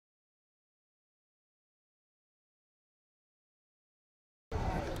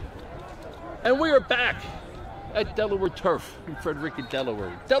And we are back at Delaware Turf in Frederica,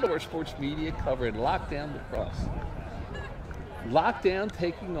 Delaware. Delaware Sports Media covering Lockdown Lacrosse. Lockdown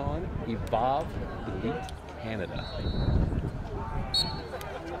taking on Evolve Elite Canada.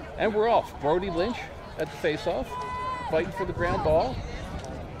 And we're off. Brody Lynch at the face-off, fighting for the ground ball.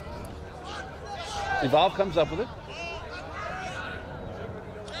 Evolve comes up with it.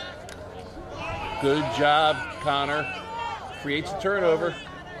 Good job, Connor. Creates a turnover.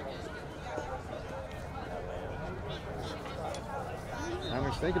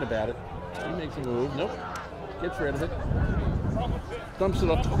 Connor's thinking about it. He makes a move. Nope. Gets rid of it. Dumps it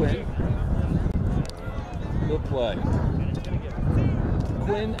off to Quinn. Good play.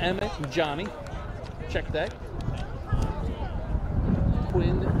 Quinn, Emmett, and Johnny. Check that.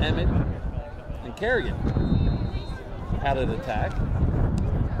 Quinn, Emmett, and Kerrigan. Out of the attack.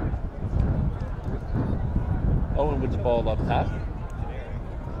 Owen with the ball up top.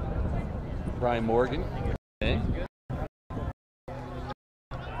 Ryan Morgan.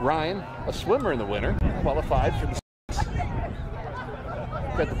 Ryan, a swimmer in the winter, qualified for the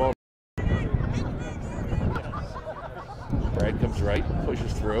got the ball. Brad comes right,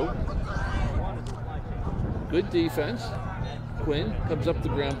 pushes through. Good defense. Quinn comes up the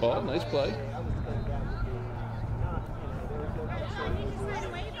ground ball. Nice play.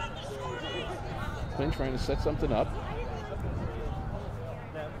 Quinn trying to set something up.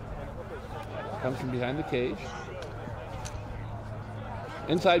 Comes from behind the cage.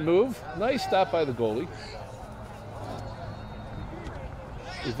 Inside move. Nice stop by the goalie.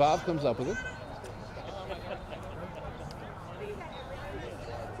 Evolve comes up with it.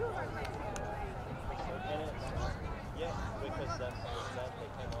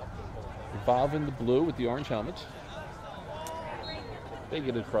 Evolve in the blue with the orange helmets. They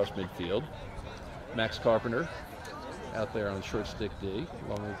get it across midfield. Max Carpenter out there on the short stick D,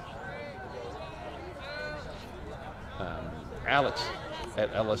 along with Alex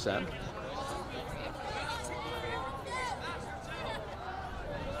at LSM.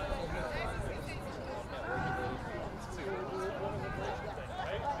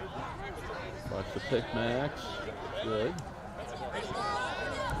 Watch the pick, Max. Good.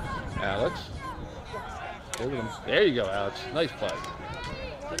 Alex. There you go, Alex. Nice play.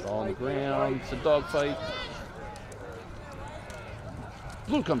 Ball on the ground. It's a dogfight.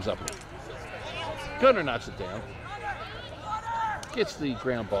 Blue comes up with it. Gunner knocks it down. Gets the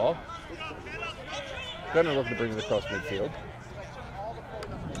ground ball. Gunner looking to bring it across midfield.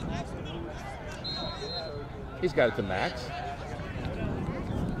 He's got it to Max.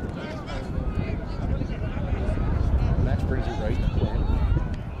 Max brings it right to Quinn.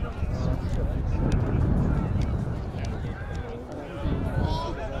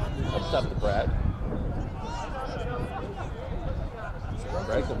 Up top to Brad.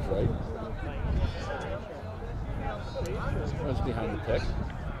 Brad comes right. Runs behind the pick.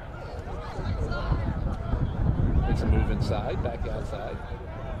 Makes a move inside, back outside.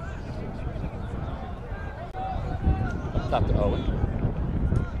 Up top to Owen.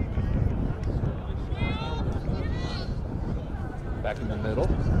 Back in the middle.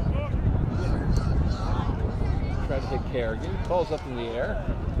 Try to hit Kerrigan. Ball's up in the air.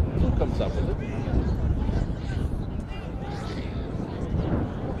 Blue comes up with it.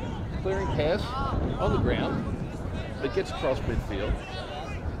 Clearing pass on the ground. It gets across midfield.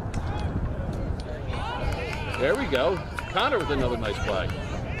 There we go. Connor with another nice play.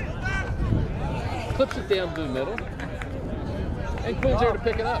 Clips it down to the middle. And Quinn's there to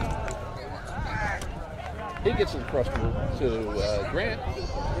pick it up. He gets it across to Grant.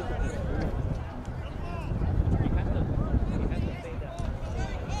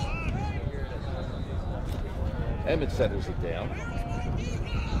 Emmett settles it down.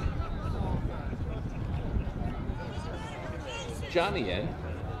 Johnny in.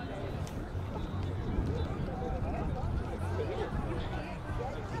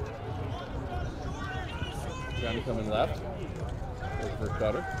 Johnny coming left. Goes for a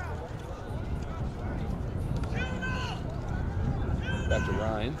cutter. Back to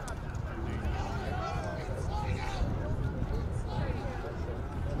Ryan.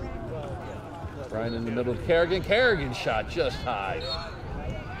 Ryan in the middle of Kerrigan. Kerrigan shot just high.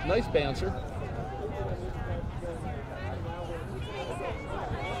 Nice bouncer.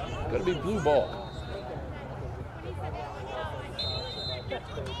 Gonna be blue ball.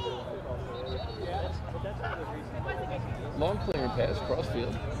 Long clearing pass, cross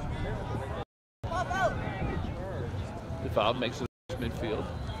field. Evolve makes it midfield.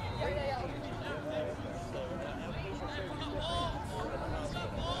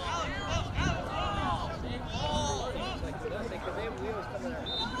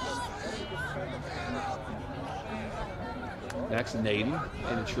 Max and Naden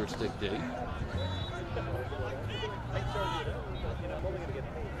in a short stick D.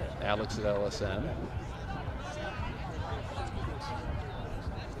 Alex at LSM.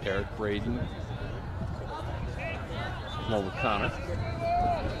 Eric Braden. One with Connor.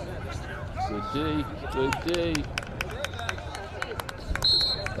 Good D, good D.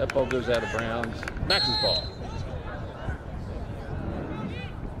 That ball goes out of bounds. Max's ball.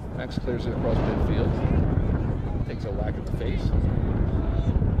 Max clears it across midfield. Takes a whack at the face.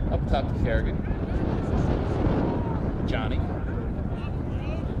 Up top to Kerrigan. Johnny.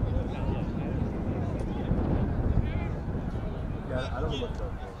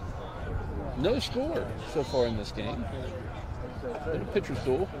 No score so far in this game. Little pitcher's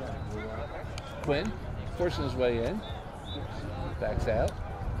duel. Quinn forcing his way in. Backs out.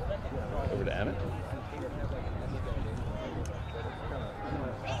 Over to Emmett.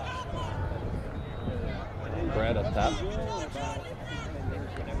 Brad up top.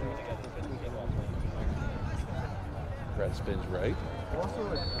 Brad spins right.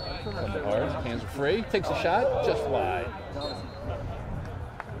 Coming hard. Hands are free. Takes a shot. Just wide.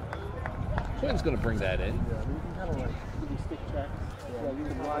 Quinn's going to bring that in.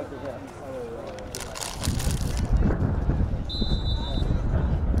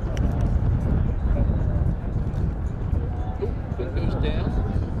 Quinn goes down.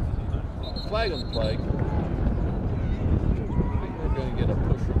 Flag on the play. I think we're going to get a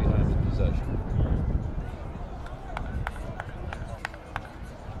push from behind the possession.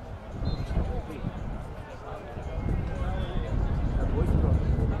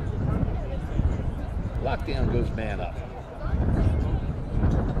 Lockdown goes man up.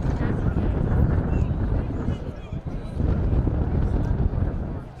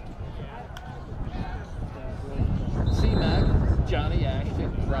 C-Mac, Johnny,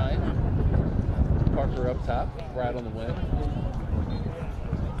 Ashton, Ryan. Parker up top, Brad on the wing.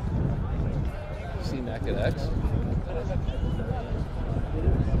 C-Mac at X.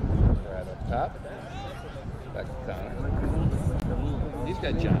 Brad up top. Back to Connor. He's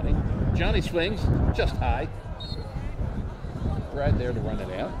got Johnny. Johnny swings just high. Brad there to run it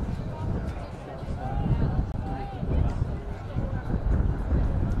out.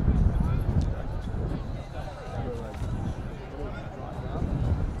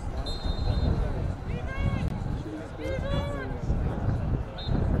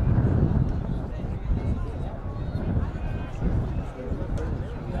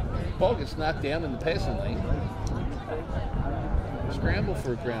 Ball gets knocked down in the passing lane. Scramble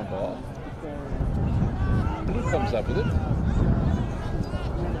for a ground ball. Blue comes up with it.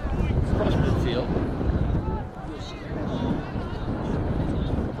 Cross midfield.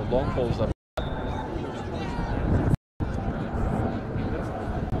 The long pole's up.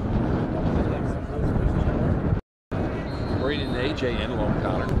 Braden and AJ in along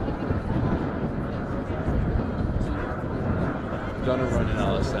Connor. Gunner running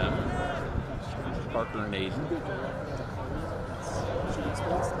LSM. Parker and Aiden.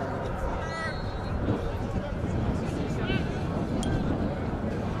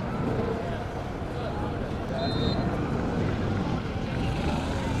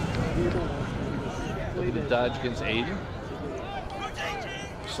 Dodge against Aiden.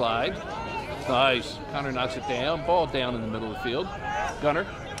 Slide. Nice. Connor knocks it down. Ball down in the middle of the field. Gunner.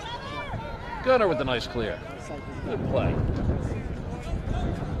 Gunner with a nice clear. Good play.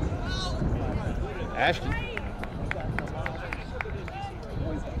 Ashton.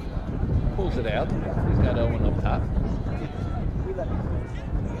 Pulls it out. He's got Owen up top.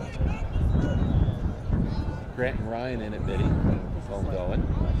 Grant and Ryan in at Biddy. Phone going.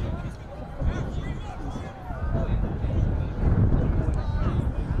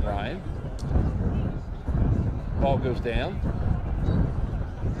 Ryan. Ball goes down.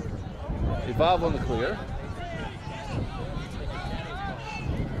 Evolve on the clear.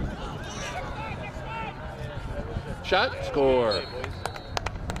 Shot, score.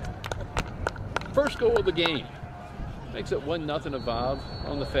 First goal of the game. Makes it 1-0 Evolve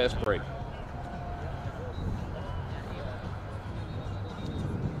on the fast break.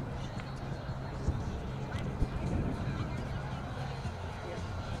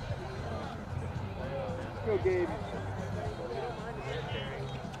 Go, Gabe.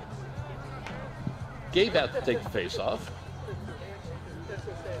 Gabe out to take the face off.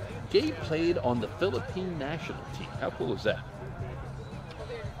 Gabe played on the Philippine national team. How cool is that?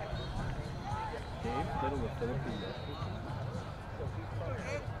 Gabe played on the Philippine national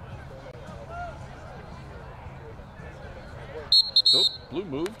team. Oh, blue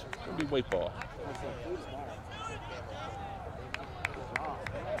moved. Gonna be white ball.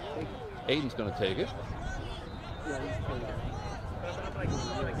 Aiden's gonna take it. Yeah, he's playing.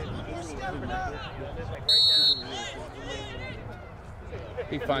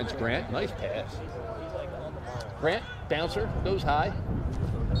 He finds Grant. Nice pass. Grant, bouncer, goes high.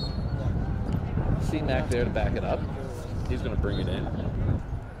 C-Mac there to back it up. He's going to bring it in.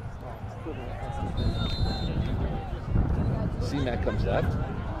 C-Mac comes left.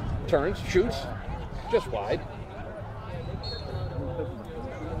 Turns, shoots. Just wide.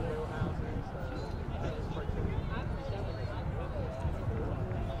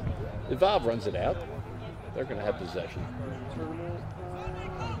 Evolve runs it out. They're going to have possession.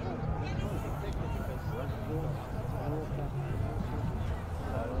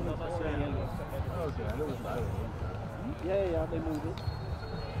 Yeah, they moved it.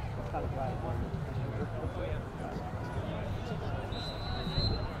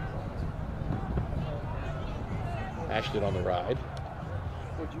 Ashton on the ride.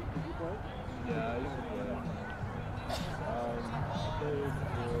 Did you play? Yeah, I used to play.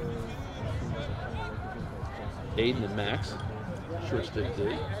 Aiden and Max. Short stick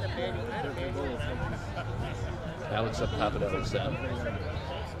D. Alex up top at LSM.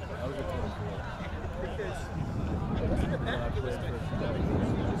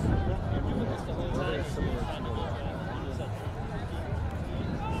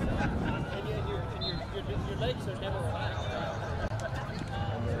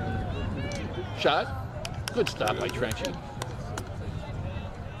 Shot. Good stop by Trenchy.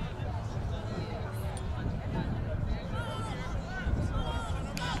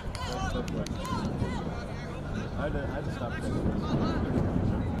 I had to stop.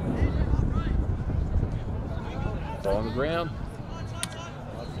 Ball on the ground.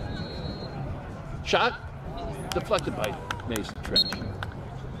 Shot. Deflected by Mason Trench.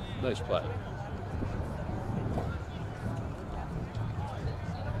 Nice play.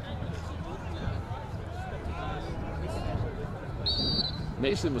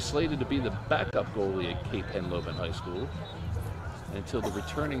 Mason was slated to be the backup goalie at Cape Henlopen High School until the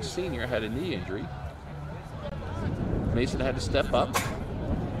returning senior had a knee injury. Mason had to step up,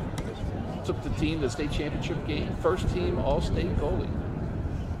 took the team to the state championship game, first team all-state goalie.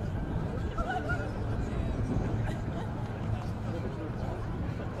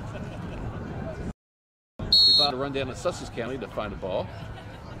 He's about to run down to Sussex County to find a ball.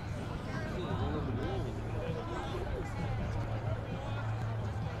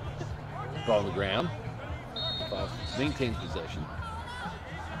 Ball on the ground. Maintains possession.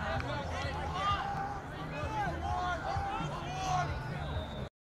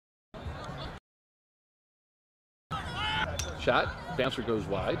 Shot. Bouncer goes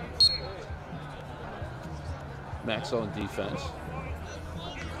wide. Max on defense.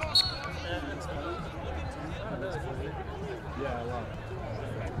 Yeah, I love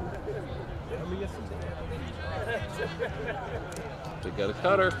it. Let me get some. They got a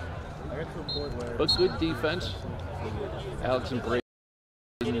cutter. I got to a point where. But good defense. Alex and Brady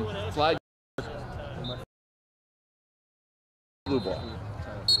fly. Blue ball.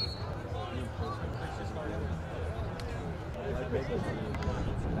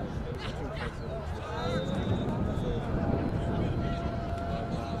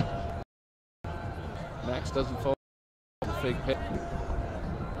 Max doesn't fall. The fake pick.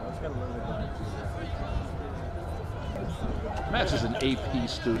 Max is an AP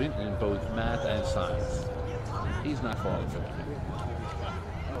student in both math and science. He's not falling for that.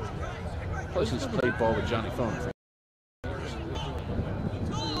 Plus, he's played ball with Johnny Phone for years.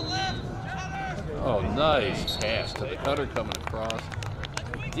 Oh, nice pass to the cutter coming across.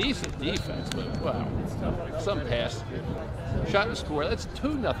 Decent defense, but wow. Some pass. Shot and score. That's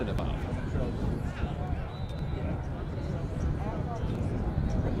 2-0 Evolve.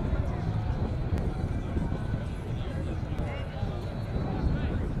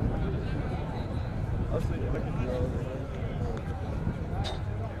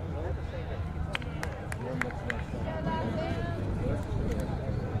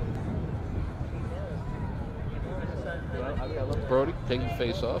 Brody taking the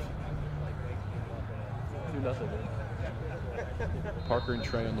face off. 2-0. Parker and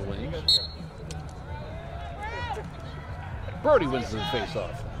Trey on the wings. Brody wins the face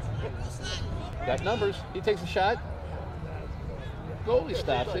off. Got numbers. He takes a shot. Goalie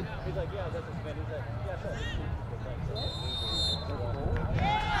stops it.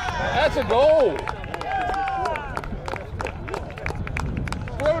 That's a goal.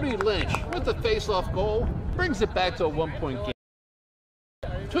 Brody Lynch with the face-off goal brings it back to a 1-point game.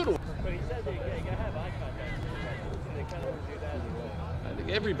 2-1. I think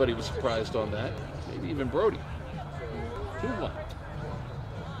everybody was surprised on that. Maybe even Brody. 2-1.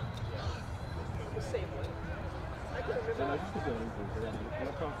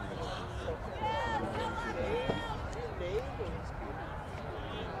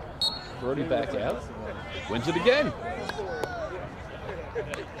 Brody back out. Wins it again.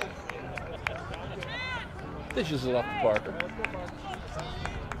 Dishes it off to Parker.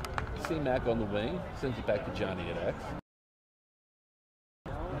 C-Mac on the wing. Sends it back to Johnny at X.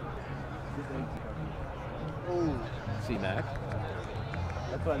 C-Mac.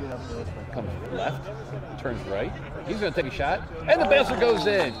 Comes left. Turns right. He's going to take a shot. And the basket goes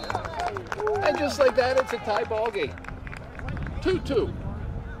in. And just like that, it's a tie ball game. 2-2.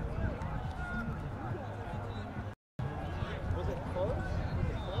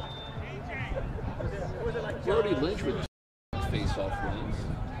 Brody Lynch with face-off wins.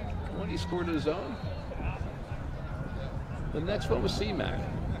 One he scored his own. The next one was C-Mac.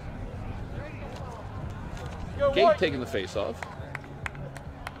 Gabe taking the face-off.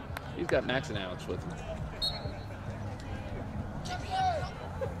 He's got Max and Alex with him.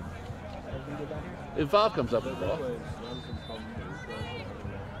 Evolve comes up with the ball.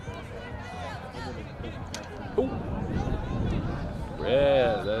 Ooh.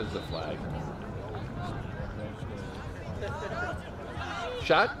 Yeah, there's the flag.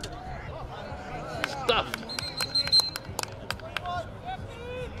 Shot. Stuffed.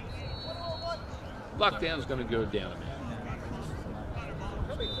 Lockdown's going to go down a man.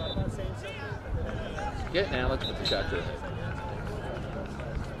 Getting Alex with the shot to the head.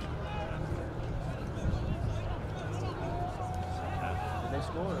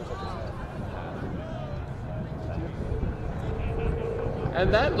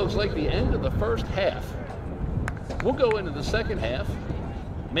 And that looks like the end of the first half. We'll go into the second half.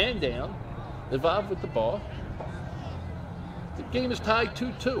 Man down. Evolve with the ball. The game is tied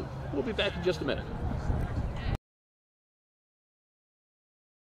 2-2. We'll be back in just a minute.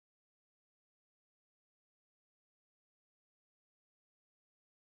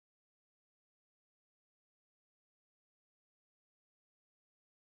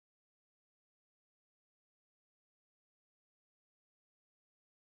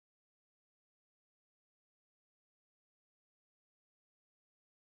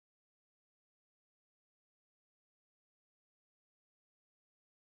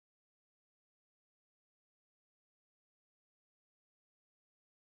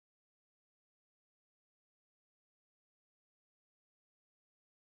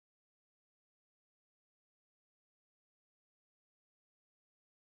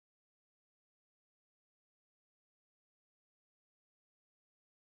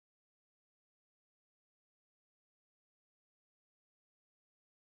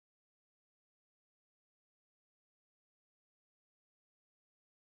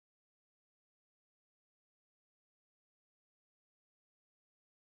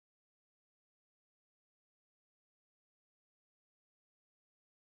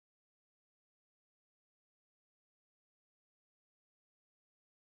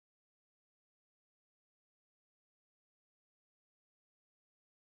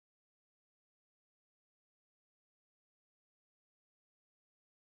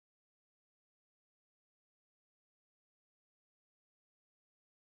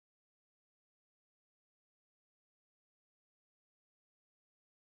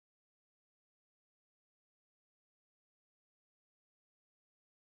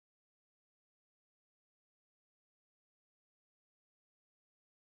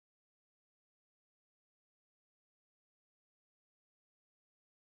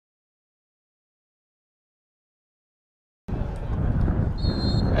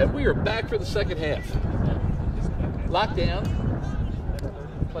 And we are back for the second half. Lockdown,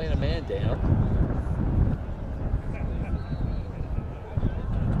 playing a man down.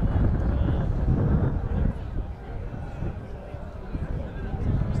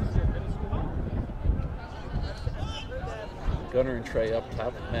 Gunner and Trey up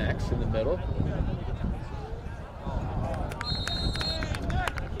top, Max in the middle.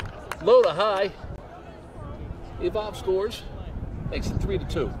 Low to high. Evolve scores. Makes it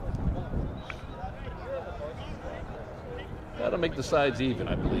 3-2. That'll make the sides even,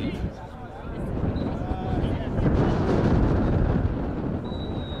 I believe.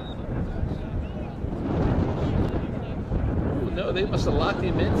 Ooh, no, they must have locked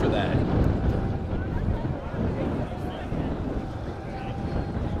him in for that.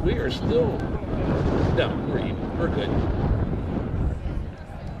 We are still... No, we're even. We're good.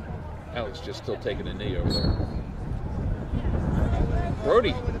 Alex just still taking a knee over there.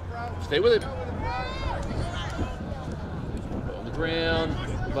 Brody, stay with it. On the ground.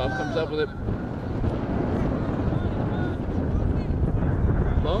 Bob comes up with it.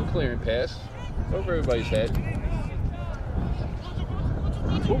 Long clearing pass over everybody's head.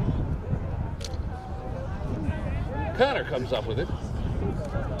 Ooh. Connor comes up with it.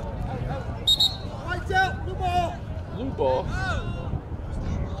 Lights out, blue ball. Blue ball.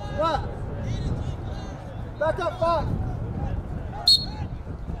 What? Back up 5.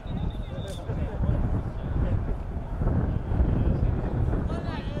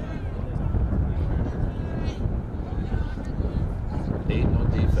 Aiden on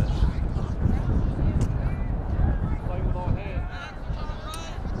defense. Play with all hands.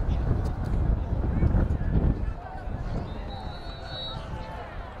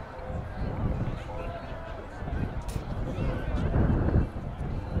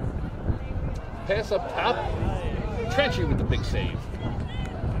 Pass up top. Trenchy with the big save.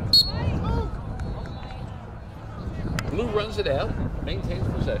 Blue runs it out, maintains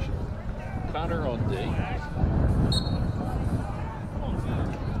possession. Connor on D.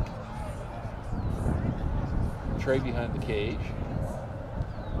 Trey behind the cage.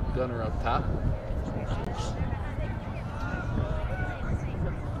 Gunner up top.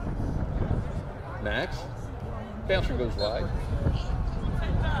 Max. Bouncer goes wide.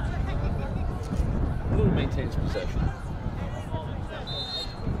 Blue maintains possession.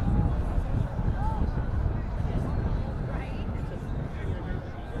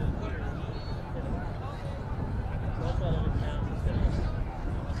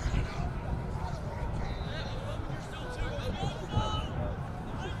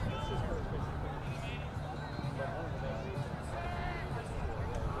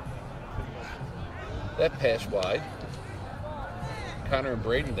 That pass wide. Connor and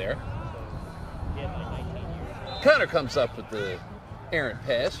Braden there. Connor comes up with the errant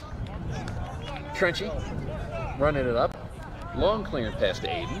pass. Trenchy running it up. Long clearing pass to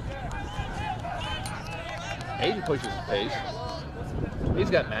Aiden. Aiden pushes his pace.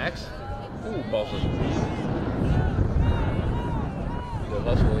 He's got Max. Ooh, ball's in. Good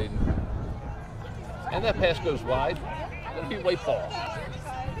hustle, Aiden. And that pass goes wide. That'll be white ball.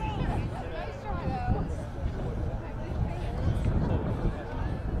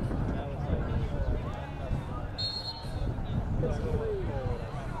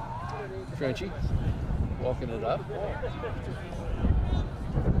 Trenchy walking it up.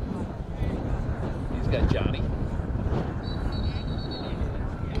 He's got Johnny.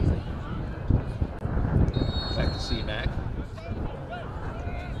 Back to C-Mac.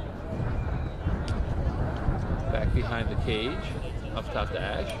 Back behind the cage. Up top to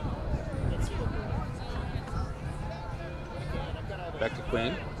Ash. Back to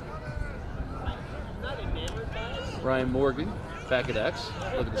Quinn. Ryan Morgan back at X,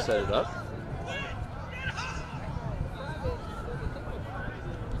 looking to set it up.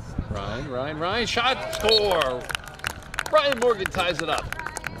 Ryan, shot, score! Ryan Morgan ties it up.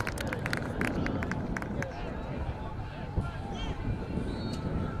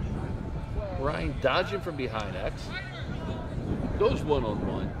 Ryan dodging from behind X. Goes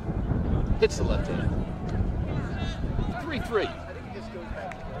one-on-one. Hits the left hand. 3-3.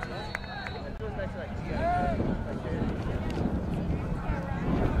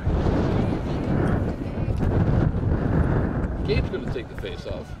 Gabe's going to take the face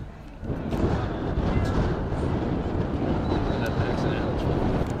off. And that Max and Alex will.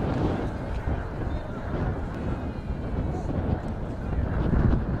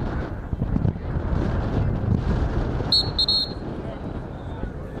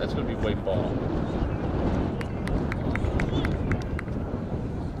 That's going to be white ball.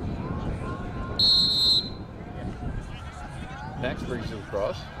 Max brings it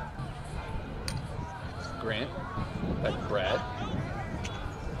across. Grant, back to Brad.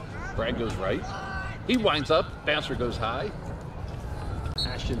 Brad goes right. He winds up. Bouncer goes high.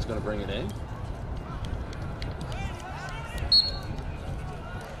 Ashton's going to bring it in.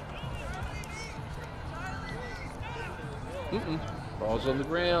 Ball's on the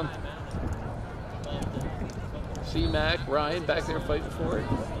ground. C-Mac, Ryan back there fighting for it.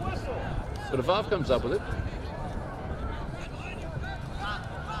 But Evolve comes up with it.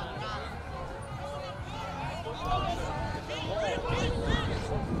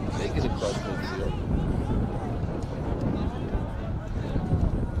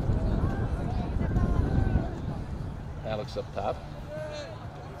 Alex up top.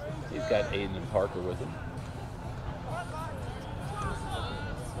 He's got Aiden and Parker with him.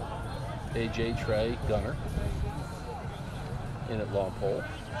 AJ, Trey, Gunner. In at long pole.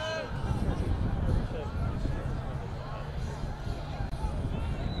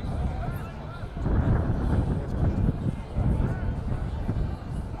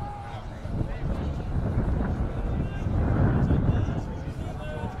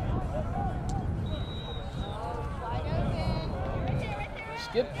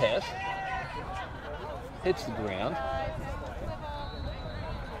 Skip pass. Hits the ground.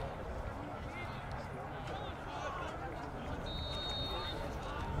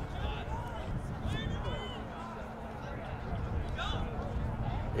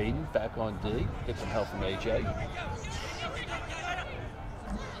 Aiden back on D. Get some help from AJ.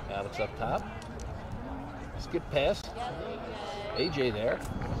 Alex up top. Skip pass. AJ there.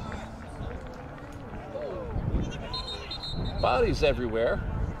 Bodies everywhere.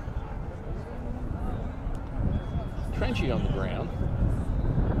 Trenchy on the ground.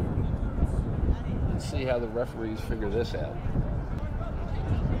 Let's see how the referees figure this out.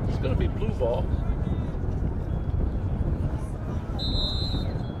 It's going to be blue ball.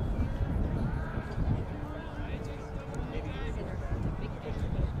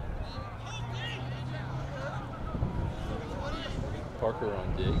 Parker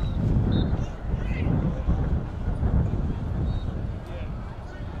on D.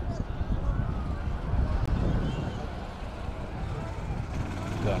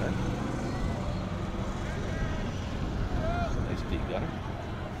 Gunner. Nice D, Gunner.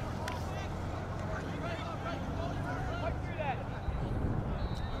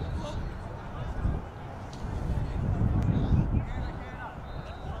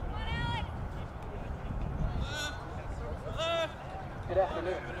 Good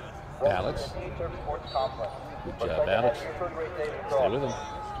afternoon. Alex. Good job, Alex. Stay with him.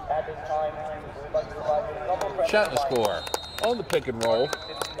 At this time, we would like to provide you a couple of Shot and score on the pick and roll.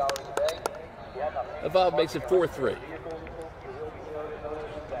 Evolve makes it 4-3.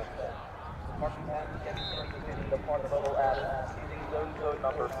 The part of level added using zone code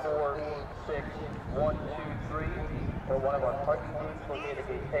number 46123 for one of our parking booths located at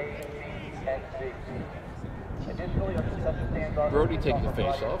A, B, and C. Additionally, our concession stands are Brody taking the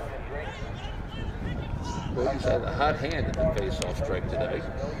face off. Brody's had a hot hand at the face-off strike today.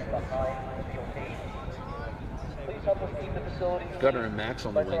 Please help us keep the facility. Gunner and Max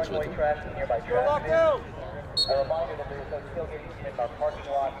on the wings with him. Trash in nearby trash bins. A reminder that there is no tailgating in our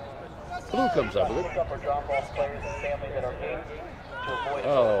parking lot. Blue comes up with it. Pick up or drop off players and families at our gates to avoid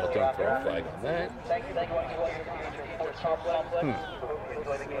Oh, don't throw a flag on that. Thank you, everyone, for your sports complex. We hope you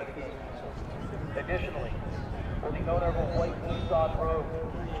enjoy the game. Additionally, for the owner of a white Nissan Rogue,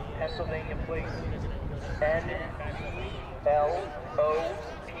 Pennsylvania plate, NLOP.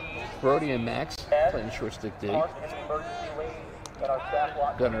 Brody and Max playing short stick D. Park in the emergency lane and our staff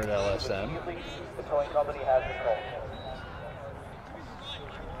lot. Gunner at LSM. Immediately, the towing company has been called.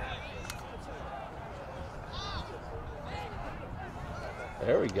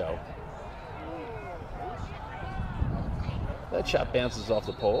 There we go. That shot bounces off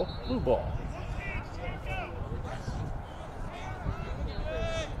the pole. Blue ball.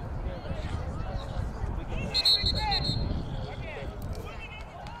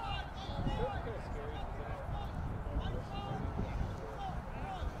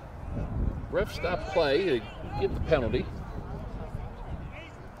 Ref stopped play to give the penalty.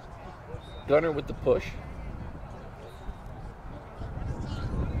 Gunner with the push.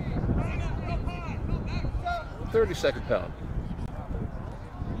 "30-second penalty.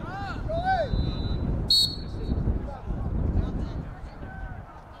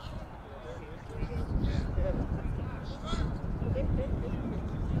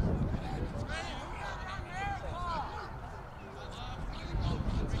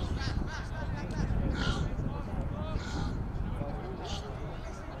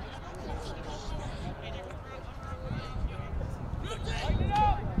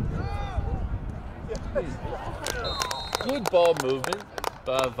 Good ball movement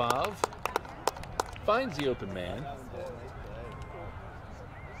by Vav. Finds the open man.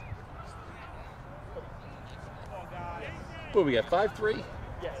 What we got, 5-3?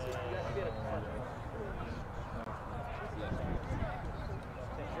 Yes.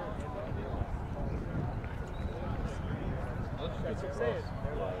 That's what I'm saying.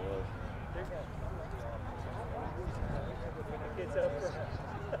 It's over.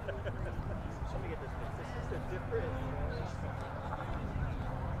 Let me get this fixed. This is a different.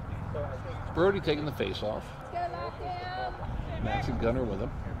 So I think. Brody taking the face off. Max and Gunner with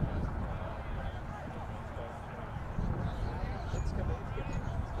him.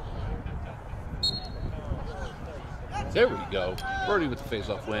 There we go. Brody with the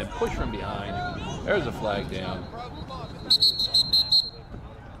face-off win. Push from behind. There's a flag down.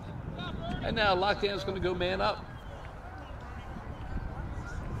 And now Lockdown's going to go man up.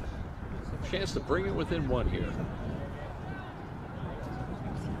 Chance to bring it within one here. They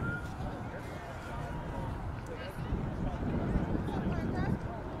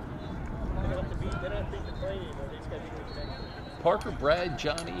don't have to beat the play anymore. They just got to be the connection. Parker, Brad,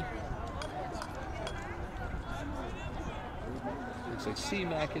 Johnny. Looks like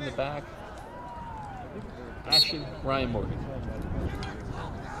C-Mac in the back. Ashton, Ryan Morgan.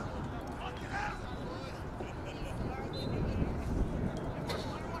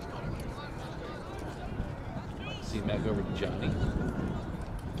 C-Mac over to Johnny.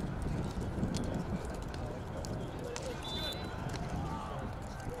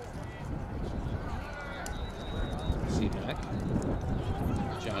 C-Mac.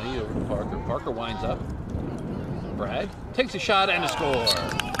 Johnny over to Parker. Parker winds up. Brad takes a shot and a score.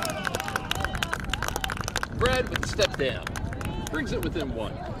 Brad with the step down. Brings it within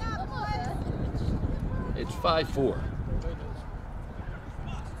one. It's 5-4.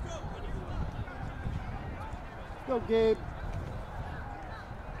 Go, Gabe.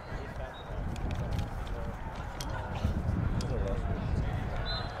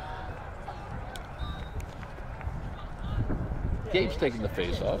 Gabe's taking the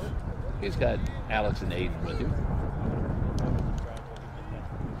face off. He's got Alex and Aiden with him.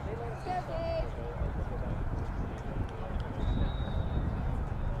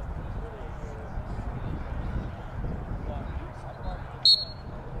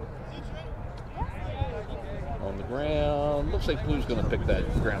 On the ground. Looks like Blue's going to pick that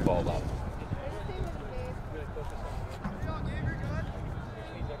ground ball up.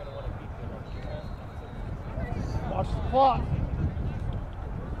 Watch the clock.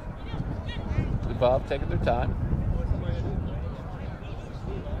 Bob taking their time.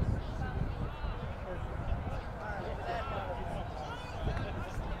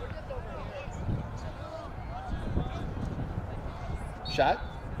 Shot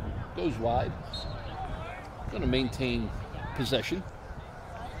goes wide. Going to maintain possession.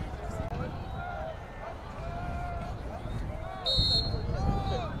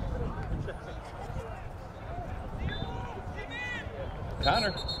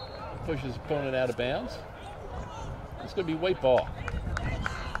 Connor pushes his opponent out of bounds. It's going to be white ball.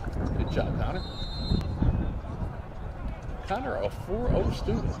 Good job, Connor. Connor, a 4-0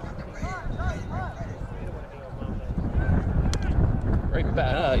 student. Right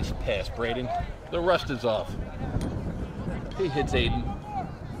back. Nice pass, Braden. The rust is off. He hits Aiden.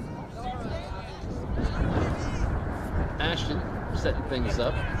 Ashton setting things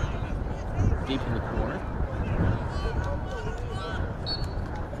up. Deep in the corner.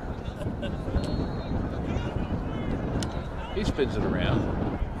 He spins it around.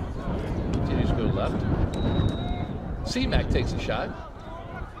 Continues to go left. C-Mac takes a shot.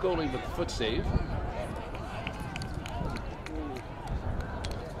 Goalie with the foot save.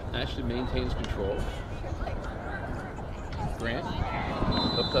 Ashton maintains control. Grant.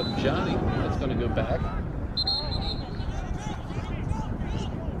 Up to Johnny. That's going to go back.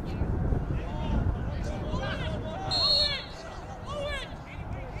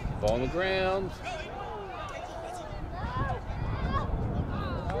 Ball on the ground.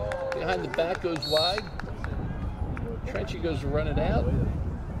 Behind the back goes wide. Trenchy goes to run it out,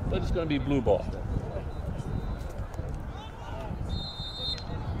 but it's going to be blue ball.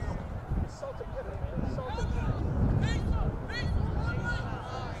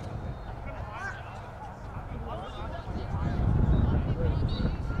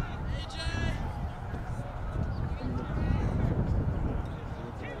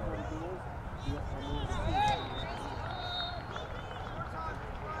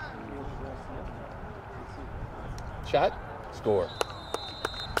 Shot, score.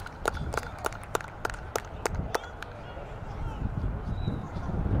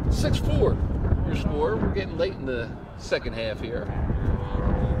 (6-4) your score. We're getting late in the second half here.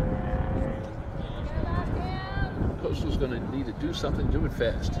 Coastal's going to need to do something, do it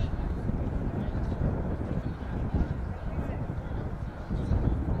fast.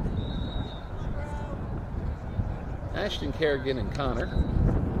 Ashton, Kerrigan, and Connor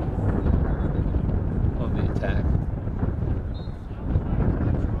on the attack.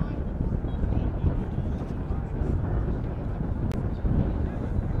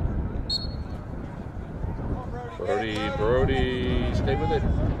 Brody, stay with it.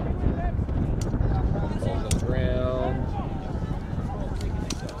 Ball's on the ground.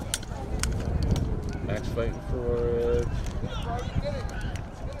 Max fighting for it.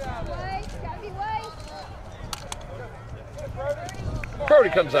 Brody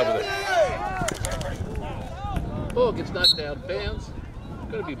comes up with it. Ball gets knocked out of bounds.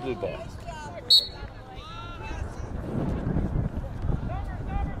 Gonna be blue ball.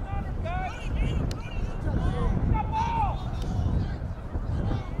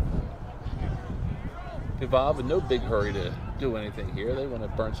 Evolve in no big hurry to do anything here. They want to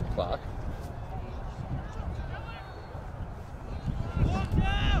burn some clock.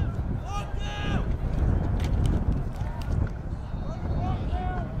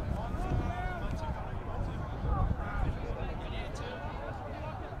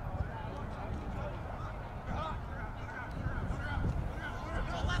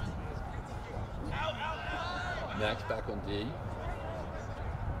 Max back on D.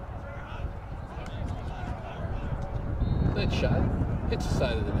 That shot hits the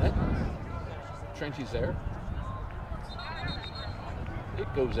side of the net. Trenchy's there.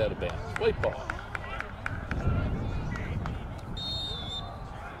 It goes out of bounds. White ball.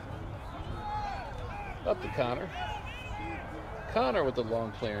 Up to Connor. Connor with the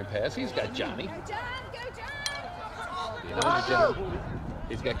long clearing pass. He's got Johnny. Behind the Johnny.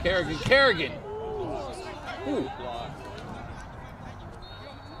 He's got Kerrigan. Kerrigan! Ooh.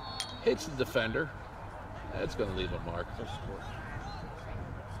 Hits the defender. That's going to leave a mark.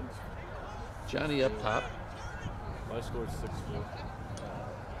 Johnny up top. My score's 6-4.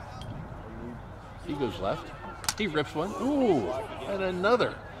 He goes left. He rips one. Ooh, and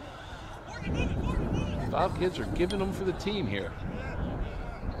another. 5 kids are giving them for the team here.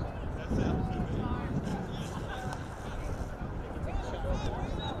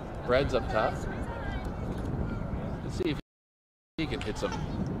 Brad's up top. Let's see if he can hit some.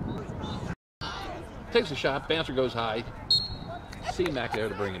 Takes a shot. Bouncer goes high. C-Mac there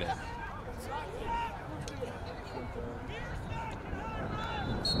to bring it in.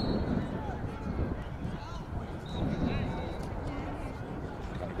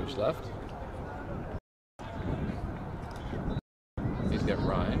 Connor goes left. He's got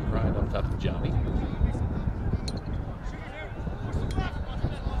Ryan. Ryan up top of Johnny.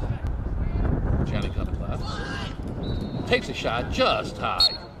 Johnny coming left. Takes a shot just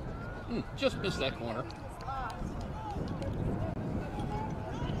high. Just missed that corner.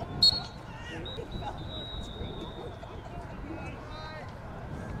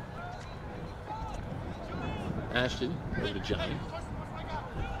 Ashton over to Johnny.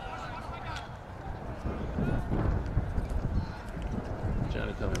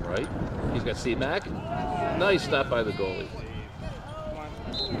 Johnny coming right. He's got C-Mac. Nice stop by the goalie.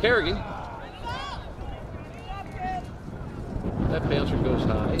 Kerrigan. That bouncer goes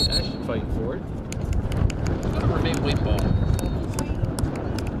high. Ashton fighting for it. It's going to remain white ball.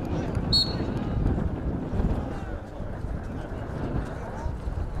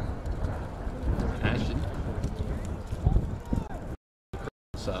 Ashton.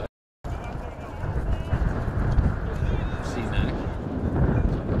 Side. C-Mac.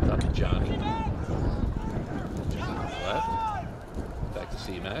 Up top to Johnny. Left. Back to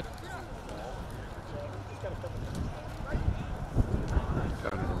C-Mac.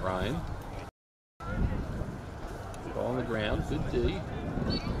 Ryan. Ball on the ground. Good D.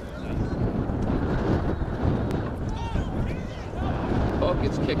 Ball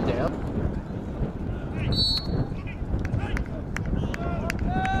gets kicked out. It's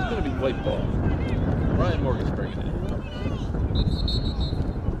going to be white ball. Ryan Morgan's bringing it in.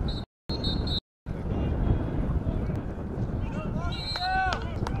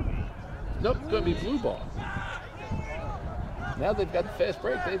 Nope, it's going to be blue ball. Now they've got the fast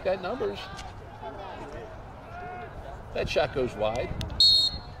break. They've got numbers. That shot goes wide.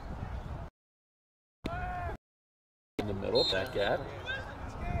 In the middle, that gap.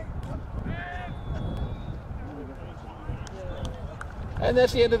 And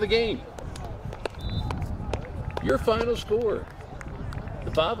that's the end of the game. Your final score.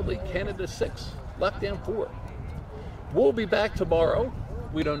 The Bobbly, Canada 6, Lockdown 4. We'll be back tomorrow.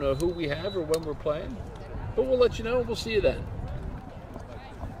 We don't know who we have or when we're playing, but we'll let you know and we'll see you then.